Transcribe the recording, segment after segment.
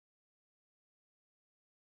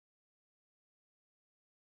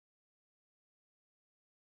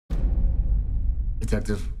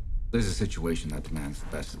Detective, there's a situation that demands the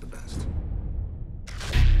best of the best.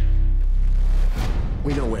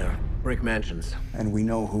 We know where. Brick Mansions. And we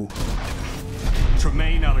know who.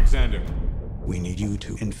 Tremaine Alexander. We need you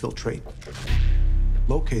to infiltrate,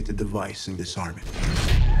 locate the device, and disarm it.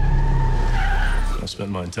 I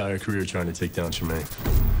spent my entire career trying to take down Tremaine.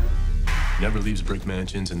 Never leaves Brick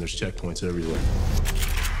Mansions, and there's checkpoints everywhere.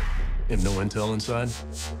 If no intel inside,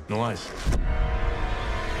 no ice.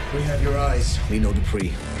 We have your eyes. Lino Dupree,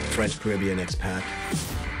 French Caribbean expat.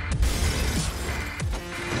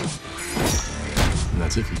 And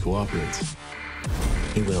that's if he cooperates.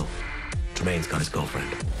 He will. Tremaine's got his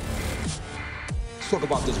girlfriend. Let's talk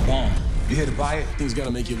about this bomb. You here to buy it? Things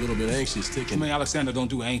gotta make you a little bit anxious, ticking. Tremaine Alexander don't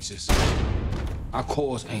do anxious. I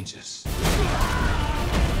cause anxious.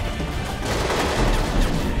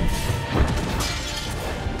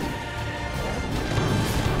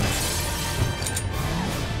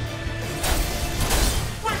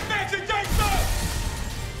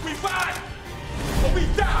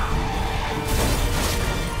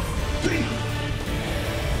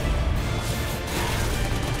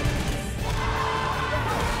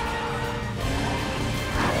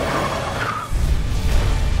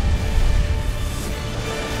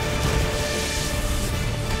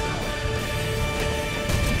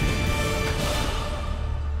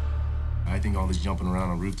 I think all this jumping around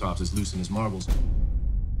on rooftops is loosening his marbles.